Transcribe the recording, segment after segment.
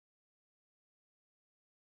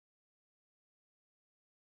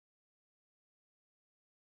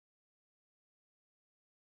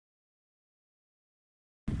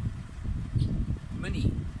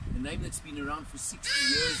name that's been around for 60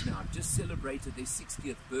 years now, just celebrated their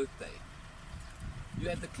 60th birthday. You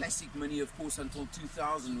had the classic Mini, of course, until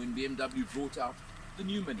 2000 when BMW brought out the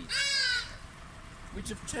new Minis, which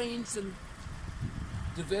have changed and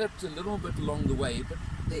developed a little bit along the way, but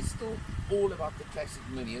they're still all about the classic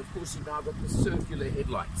Mini. Of course, you've now got the circular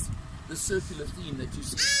headlights, the circular theme that you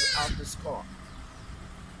see throughout this car.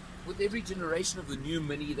 With every generation of the new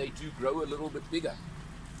Mini, they do grow a little bit bigger.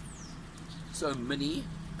 So Mini,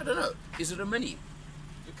 I don't know, is it a Mini?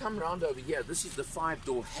 You come around over here, this is the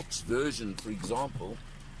 5-door hatch version, for example,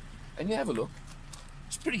 and you have a look.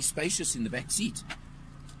 It's pretty spacious in the back seat.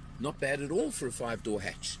 Not bad at all for a 5-door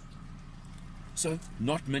hatch. So,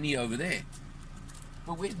 not Mini over there.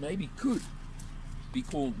 But where maybe could be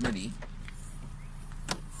called Mini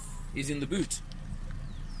is in the boot,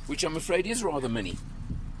 which I'm afraid is rather mini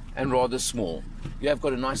and rather small. You have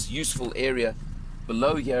got a nice useful area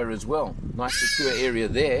below here as well. Nice secure area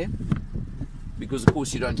there, because of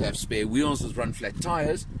course you don't have spare wheels with run flat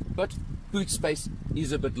tires, but boot space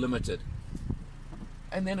is a bit limited.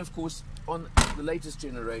 And then of course on the latest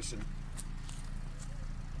generation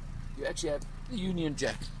you actually have the Union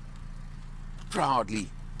Jack, proudly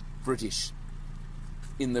British,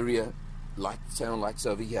 in the rear tail lights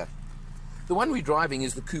over here. The one we're driving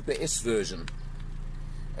is the Cooper S version,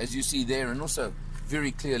 as you see there, and also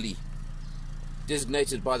very clearly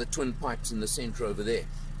designated by the twin pipes in the center over there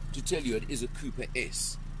to tell you it is a Cooper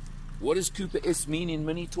S. What does Cooper S mean in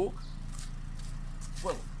Mini talk?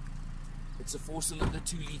 Well, it's a 4-cylinder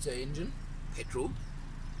 2-litre engine, petrol,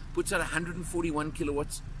 puts out 141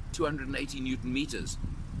 kilowatts, 280 newton meters.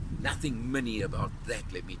 Nothing Mini about that,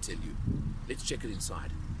 let me tell you. Let's check it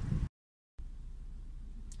inside.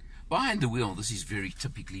 Behind the wheel, this is very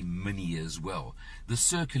typically Mini as well. The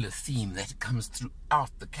circular theme that comes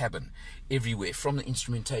throughout the cabin, everywhere, from the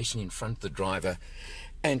instrumentation in front of the driver,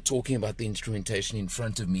 and talking about the instrumentation in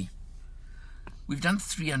front of me. We've done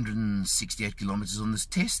 368 kilometers on this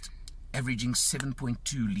test, averaging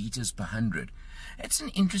 7.2 litres per 100. That's an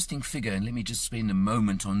interesting figure, and let me just spend a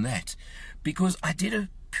moment on that, because I did a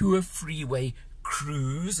pure freeway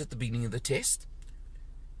cruise at the beginning of the test,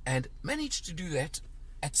 and managed to do that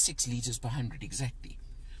at 6 litres per 100 exactly.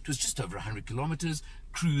 It was just over 100 kilometers,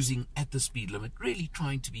 cruising at the speed limit, really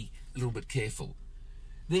trying to be a little bit careful.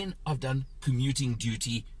 Then I've done commuting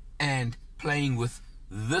duty and playing with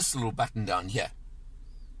this little button down here,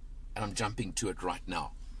 and I'm jumping to it right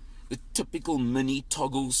now. The typical Mini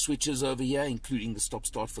toggle switches over here, including the stop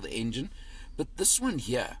start for the engine, but this one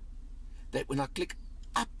here, that when I click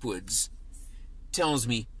upwards, tells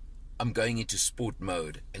me I'm going into sport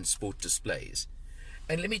mode and sport displays.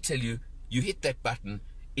 And let me tell you, you hit that button,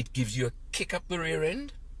 it gives you a kick up the rear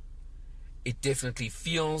end. It definitely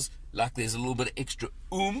feels like there's a little bit of extra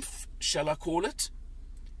oomph, shall I call it.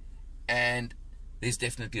 And there's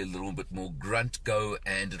definitely a little bit more grunt go,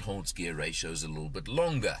 and it holds gear ratios a little bit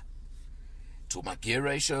longer. Talk about gear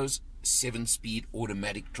ratios, 7-speed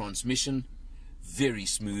automatic transmission, very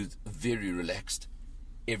smooth, very relaxed,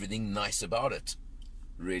 everything nice about it.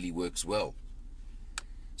 Really works well.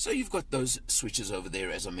 So you've got those switches over there,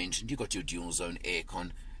 as I mentioned. You've got your dual zone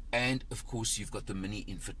aircon, and of course you've got the Mini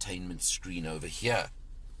infotainment screen over here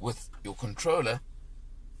with your controller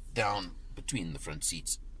down between the front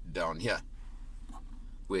seats down here,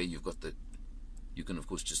 where you've got you can of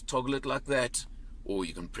course just toggle it like that, or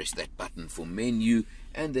you can press that button for menu,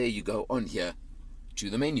 and there you go on here to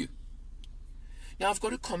the menu. Now I've got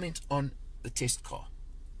to comment on the test car,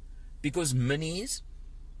 because Minis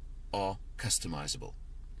are customizable.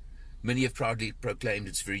 Many have proudly proclaimed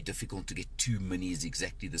it's very difficult to get 2 Minis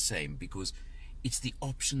exactly the same, because it's the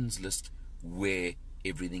options list where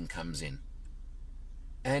everything comes in.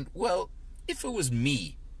 And well, if it was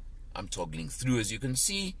me, I'm toggling through, as you can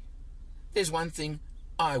see, there's one thing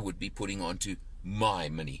I would be putting onto my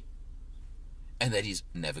Mini, and that is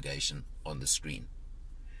navigation on the screen.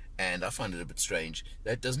 And I find it a bit strange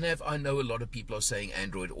that it doesn't have, I know a lot of people are saying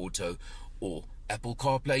Android Auto or Apple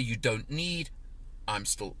CarPlay you don't need. I'm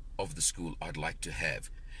still of the school I'd like to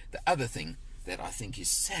have. The other thing that I think is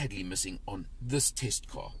sadly missing on this test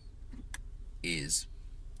car is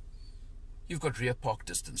you've got rear park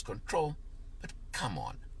distance control, but come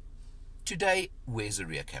on, today where's a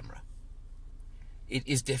rear camera? It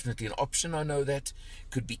is definitely an option, I know that,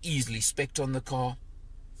 could be easily spec'd on the car.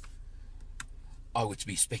 I would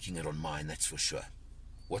be spec'ing it on mine, that's for sure.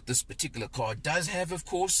 What this particular car does have, of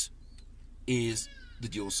course, is the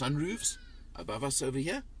dual sunroofs above us over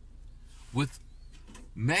here, with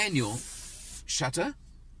manual shutter,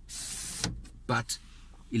 but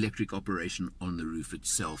electric operation on the roof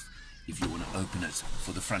itself if you want to open it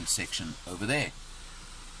for the front section over there.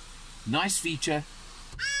 Nice feature,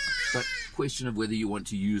 but question of whether you want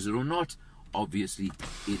to use it or not, obviously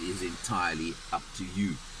it is entirely up to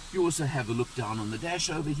you. You also have a look down on the dash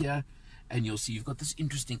over here, and you'll see you've got this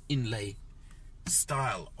interesting inlay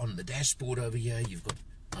style on the dashboard over here. You've got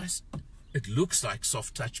nice, it looks like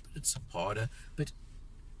soft touch, but it's harder. But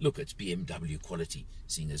look, it's BMW quality,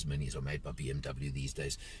 seeing as Minis are made by BMW these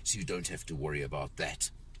days, so you don't have to worry about that.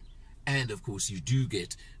 And of course you do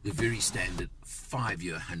get the very standard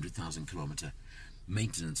 5-year 100,000 kilometer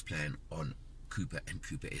maintenance plan on Cooper and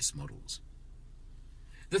Cooper S models.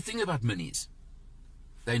 The thing about Minis,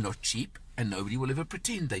 they're not cheap, and nobody will ever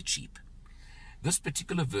pretend they're cheap. This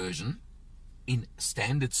particular version, in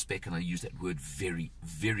standard spec, and I use that word very,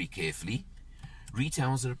 very carefully,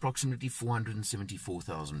 retails at approximately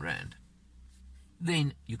 474,000 Rand.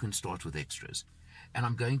 Then you can start with extras. And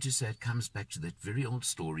I'm going to say it comes back to that very old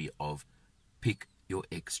story of pick your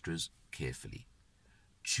extras carefully.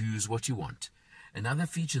 Choose what you want. Another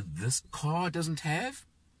feature this car doesn't have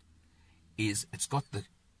is it's got the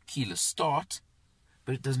keyless start,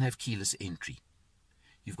 but it doesn't have keyless entry.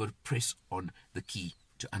 You've got to press on the key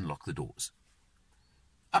to unlock the doors.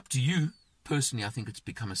 Up to you. Personally, I think it's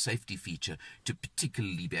become a safety feature to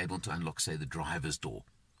particularly be able to unlock, say, the driver's door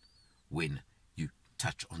when you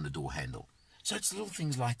touch on the door handle. So it's little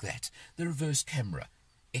things like that, the reverse camera,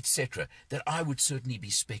 etc., that I would certainly be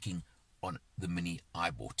speccing on the Mini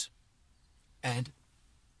I bought. And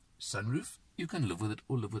sunroof, you can live with it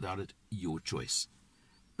or live without it, your choice.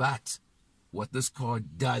 But what this car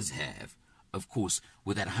does have, of course,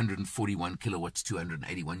 with that 141 kilowatts,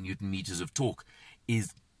 281 newton meters of torque,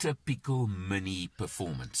 is typical Mini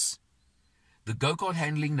performance. The go-kart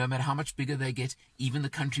handling, no matter how much bigger they get, even the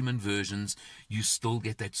Countryman versions, you still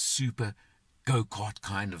get that super go-kart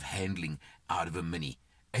kind of handling out of a Mini.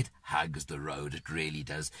 It hugs the road, it really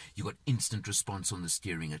does. You got instant response on the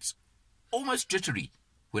steering. It's almost jittery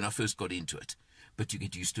when I first got into it, but you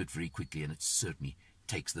get used to it very quickly, and it certainly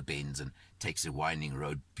takes the bends and takes a winding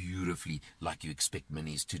road beautifully like you expect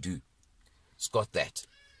Minis to do. It's got that.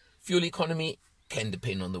 Fuel economy can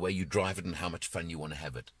depend on the way you drive it and how much fun you want to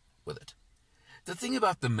have it with it. The thing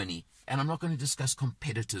about the Mini, and I'm not going to discuss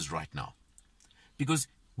competitors right now, because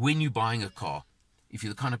when you're buying a car, if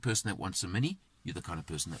you're the kind of person that wants a Mini, you're the kind of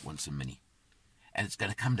person that wants a Mini. And it's going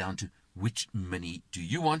to come down to which Mini do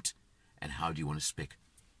you want and how do you want to spec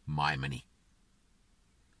my Mini.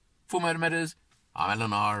 For Motor Matters, I'm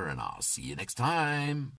Alan R, and I'll see you next time.